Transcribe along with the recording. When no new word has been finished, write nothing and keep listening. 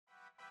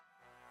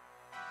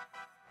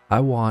I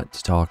want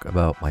to talk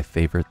about my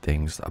favorite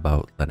things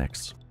about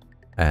Linux.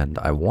 And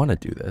I want to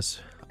do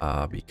this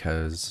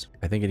because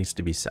I think it needs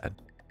to be said.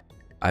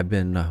 I've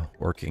been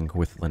working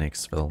with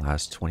Linux for the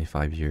last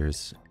 25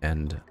 years,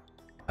 and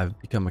I've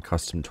become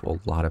accustomed to a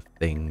lot of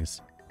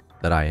things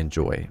that I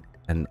enjoy.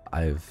 And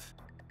I've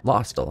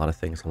lost a lot of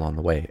things along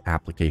the way,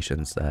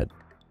 applications that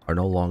are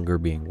no longer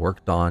being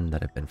worked on,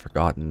 that have been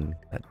forgotten,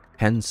 that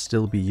can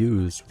still be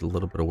used with a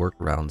little bit of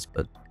workarounds,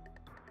 but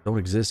don't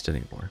exist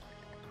anymore.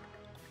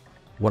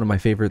 One of my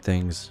favorite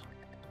things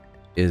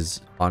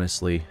is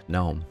honestly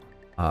Gnome.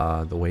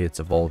 The way it's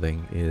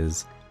evolving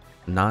is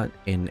not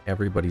in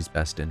everybody's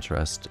best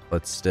interest,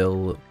 but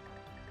still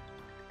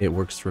it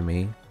works for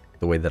me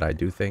the way that I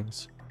do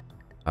things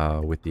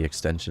with the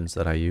extensions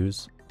that I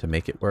use to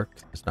make it work.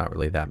 There's not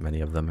really that many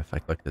of them. If I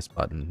click this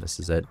button, this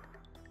is it.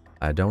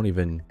 I don't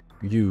even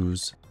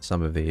use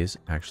some of these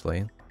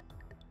actually.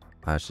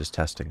 It's just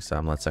testing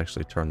some. Let's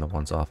actually turn the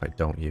ones off I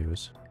don't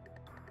use.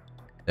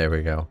 There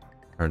we go.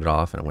 Turned it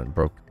off and it went and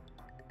broke.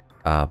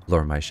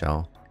 Blur my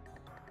shell.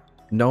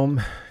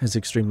 Gnome is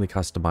extremely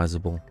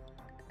customizable.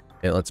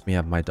 It lets me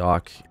have my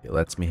dock. It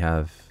lets me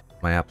have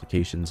my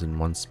applications in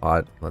one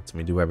spot. It lets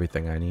me do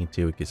everything I need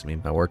to. It gives me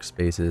my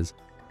workspaces.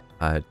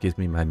 It gives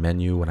me my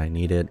menu when I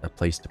need it. A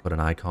place to put an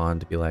icon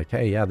to be like,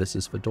 hey, yeah, this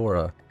is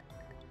Fedora.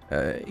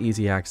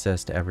 Easy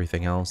access to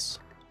everything else.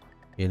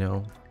 You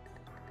know,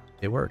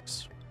 it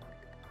works.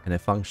 And it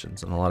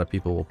functions. And a lot of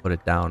people will put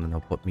it down and they'll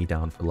put me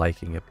down for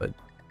liking it, but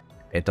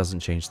it doesn't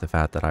change the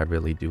fact that I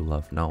really do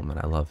love Gnome, and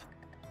I love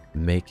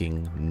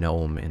making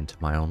Gnome into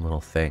my own little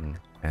thing.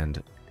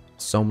 And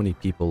so many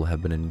people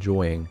have been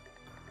enjoying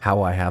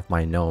how I have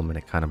my Gnome, and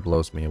it kind of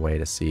blows me away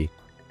to see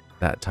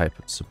that type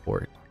of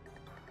support.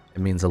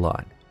 It means a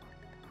lot.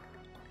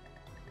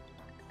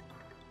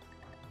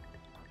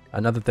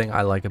 Another thing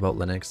I like about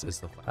Linux is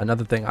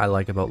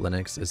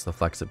the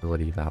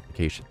flexibility of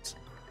applications.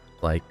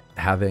 Like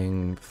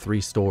having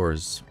 3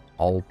 stores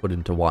all put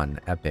into one,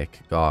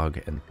 Epic,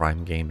 GOG, and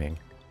Prime Gaming,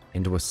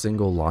 into a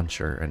single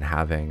launcher, and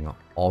having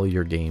all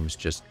your games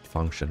just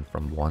function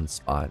from one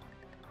spot.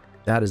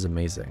 That is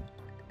amazing.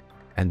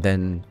 And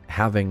then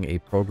having a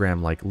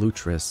program like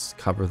Lutris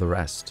cover the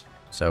rest.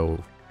 So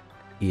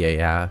EA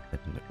App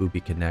and Ubi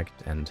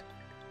Connect and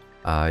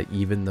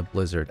even the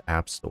Blizzard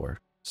App Store,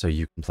 so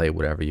you can play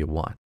whatever you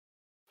want.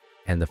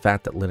 And the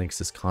fact that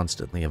Linux is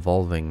constantly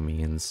evolving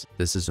means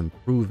this is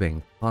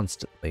improving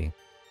constantly,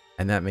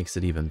 and that makes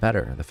it even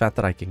better. The fact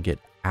that I can get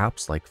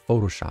apps like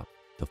Photoshop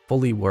to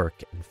fully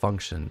work and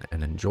function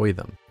and enjoy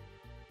them,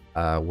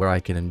 where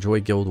I can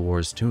enjoy Guild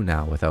Wars 2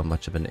 now without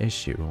much of an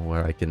issue,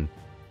 where I can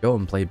go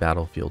and play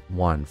Battlefield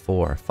 1,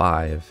 4,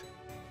 5,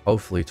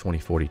 hopefully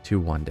 2042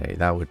 one day.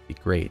 That would be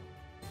great.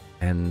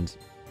 And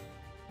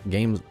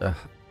games,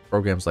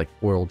 programs like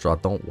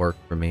WorldDraw don't work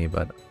for me,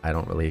 but I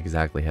don't really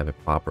exactly have a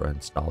proper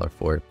installer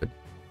for it.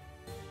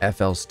 But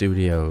FL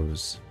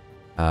Studios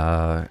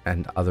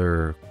and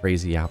other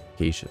crazy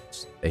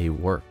applications, they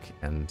work,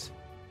 and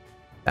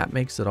that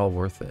makes it all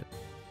worth it.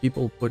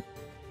 People put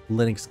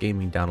Linux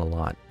gaming down a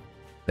lot.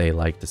 They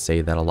like to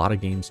say that a lot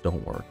of games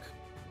don't work,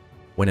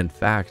 when in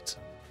fact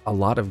a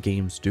lot of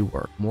games do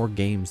work. More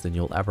games than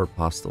you'll ever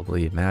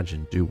possibly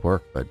imagine do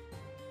work, but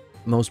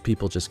most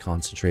people just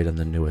concentrate on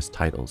the newest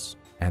titles,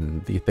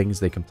 and the things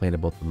they complain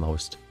about the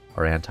most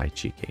are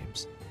anti-cheat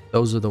games.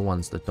 Those are the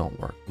ones that don't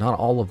work. Not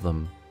all of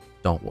them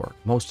don't work.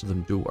 Most of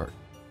them do work.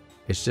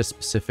 It's just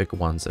specific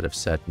ones that have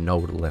said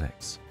no to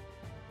Linux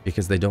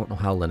because they don't know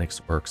how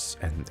Linux works,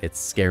 and it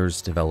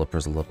scares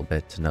developers a little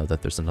bit to know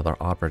that there's another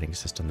operating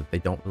system that they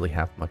don't really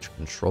have much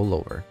control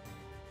over.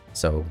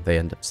 So they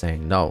end up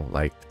saying no,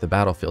 like the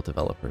Battlefield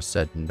developers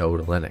said no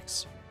to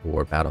Linux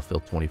for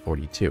Battlefield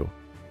 2042.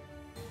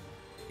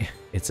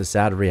 It's a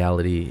sad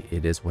reality,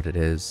 it is what it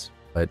is,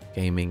 but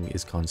gaming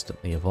is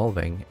constantly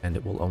evolving and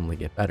it will only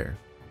get better.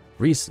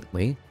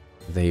 Recently,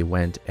 they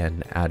went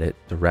and added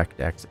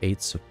DirectX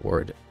 8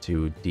 support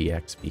to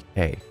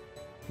DXVK,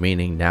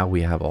 meaning now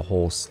we have a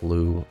whole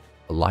slew,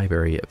 a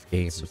library of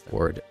games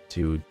support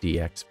to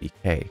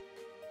DXVK,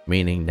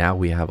 meaning now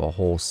we have a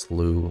whole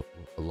slew,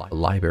 a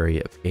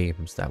library of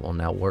games that will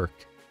now work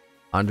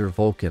under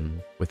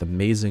Vulkan with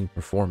amazing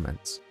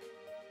performance.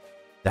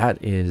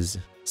 That is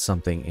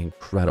something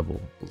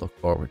incredible to look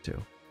forward to,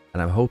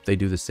 and I hope they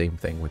do the same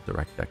thing with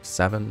DirectX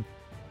 7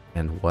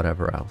 and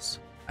whatever else.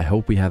 I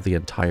hope we have the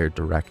entire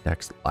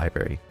DirectX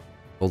library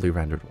fully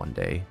rendered one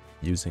day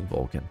using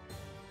Vulkan,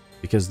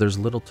 because there's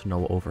little to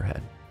no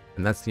overhead,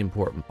 and that's the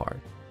important part.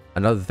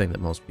 Another thing that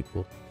most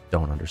people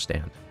don't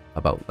understand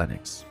about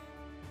Linux.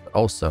 But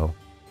also,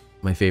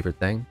 my favorite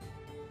thing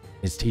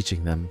is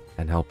teaching them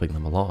and helping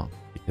them along,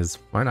 because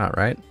why not,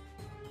 right?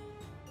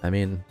 I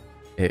mean,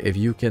 if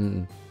you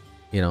can,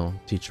 you know,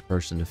 teach a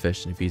person to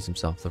fish and he feeds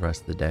himself the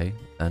rest of the day,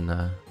 then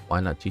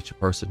why not teach a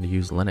person to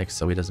use Linux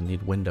so he doesn't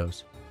need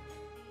Windows?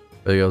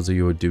 For those of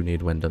you who do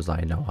need Windows,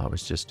 I know, I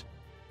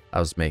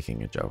was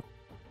making a joke.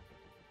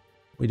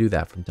 We do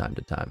that from time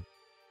to time.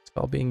 It's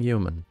called being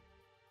human.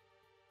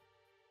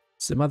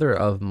 Some other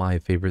of my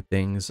favorite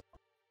things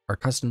are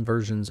custom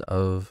versions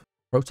of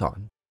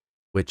Proton.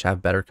 which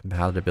have better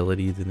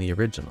compatibility than the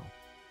original.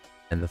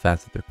 And the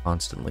fact that they're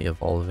constantly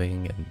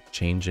evolving and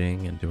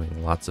changing and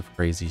doing lots of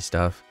crazy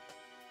stuff,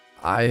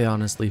 I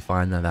honestly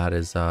find that that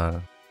is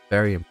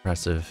very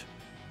impressive.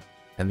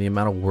 And the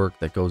amount of work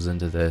that goes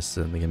into this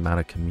and the amount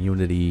of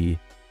community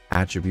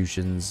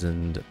attributions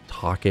and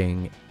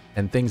talking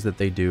and things that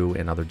they do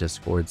in other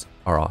discords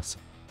are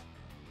awesome.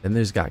 Then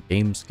there's got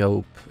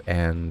GameScope,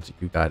 and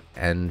you got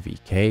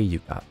NVK, you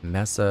got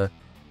Mesa,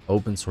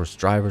 open source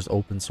drivers,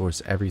 open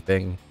source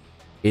everything.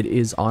 It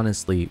is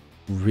honestly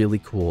really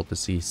cool to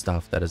see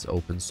stuff that is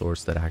open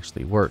source that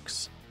actually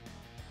works.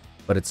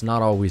 But it's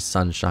not always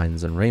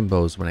sunshines and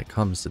rainbows when it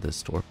comes to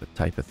this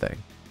type of thing.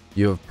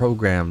 You have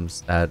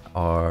programs that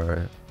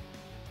are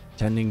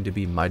tending to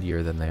be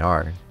muddier than they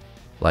are,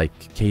 like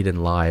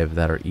Kdenlive,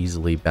 that are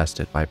easily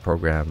bested by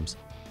programs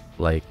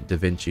like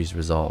DaVinci's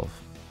Resolve,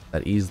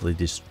 that easily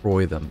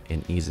destroy them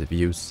in ease of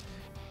use,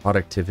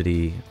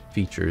 productivity,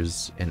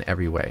 features, in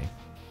every way.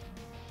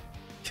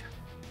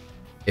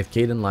 If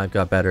Kdenlive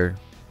got better,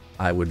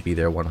 I would be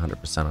there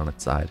 100% on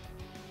its side,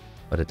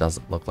 but it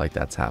doesn't look like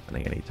that's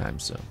happening anytime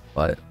soon.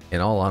 But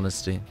in all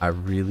honesty, I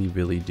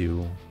really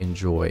do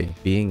enjoy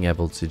being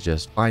able to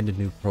just find a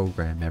new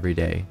program every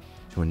day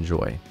to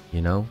enjoy,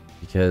 you know,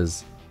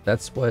 because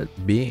that's what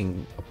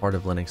being a part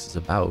of Linux is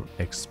about: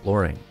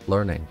 exploring,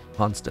 learning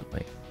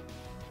constantly.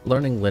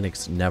 Learning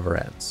Linux never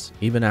ends.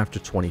 Even after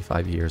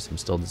 25 years, I'm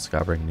still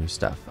discovering new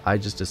stuff. I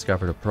just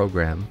discovered a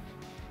program,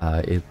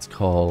 it's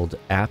called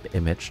App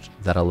Imaged,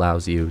 that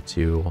allows you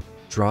to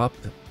drop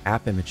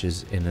app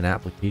images in an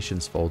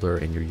applications folder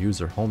in your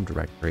user home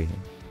directory,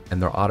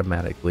 and they're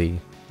automatically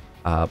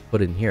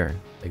put in here.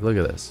 Like, look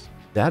at this.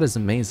 That is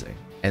amazing.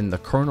 And the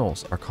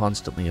kernels are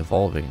constantly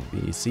evolving.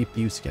 The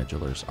CPU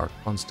schedulers are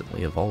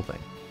constantly evolving.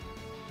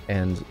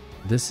 And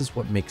this is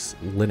what makes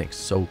Linux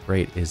so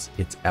great, is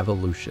its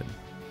evolution.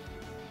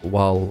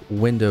 While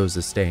Windows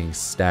is staying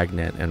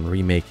stagnant and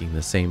remaking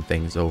the same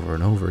things over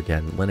and over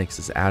again, Linux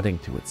is adding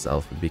to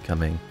itself and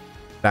becoming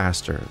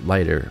faster,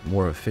 lighter,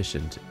 more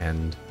efficient,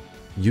 and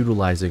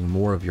utilizing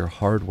more of your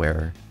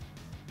hardware,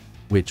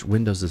 which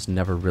Windows has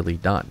never really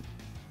done.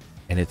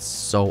 And it's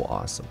so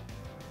awesome.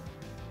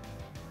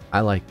 I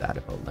like that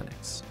about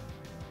Linux.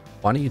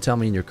 Why don't you tell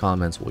me in your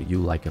comments what you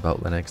like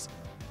about Linux?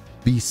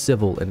 Be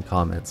civil in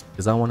comments,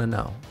 because I want to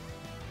know.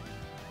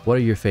 What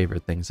are your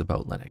favorite things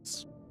about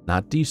Linux?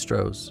 Not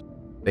distros,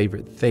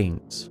 favorite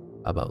things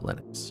about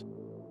Linux.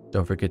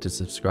 Don't forget to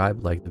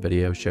subscribe, like the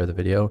video, share the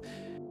video,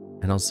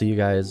 and I'll see you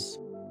guys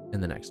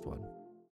in the next one.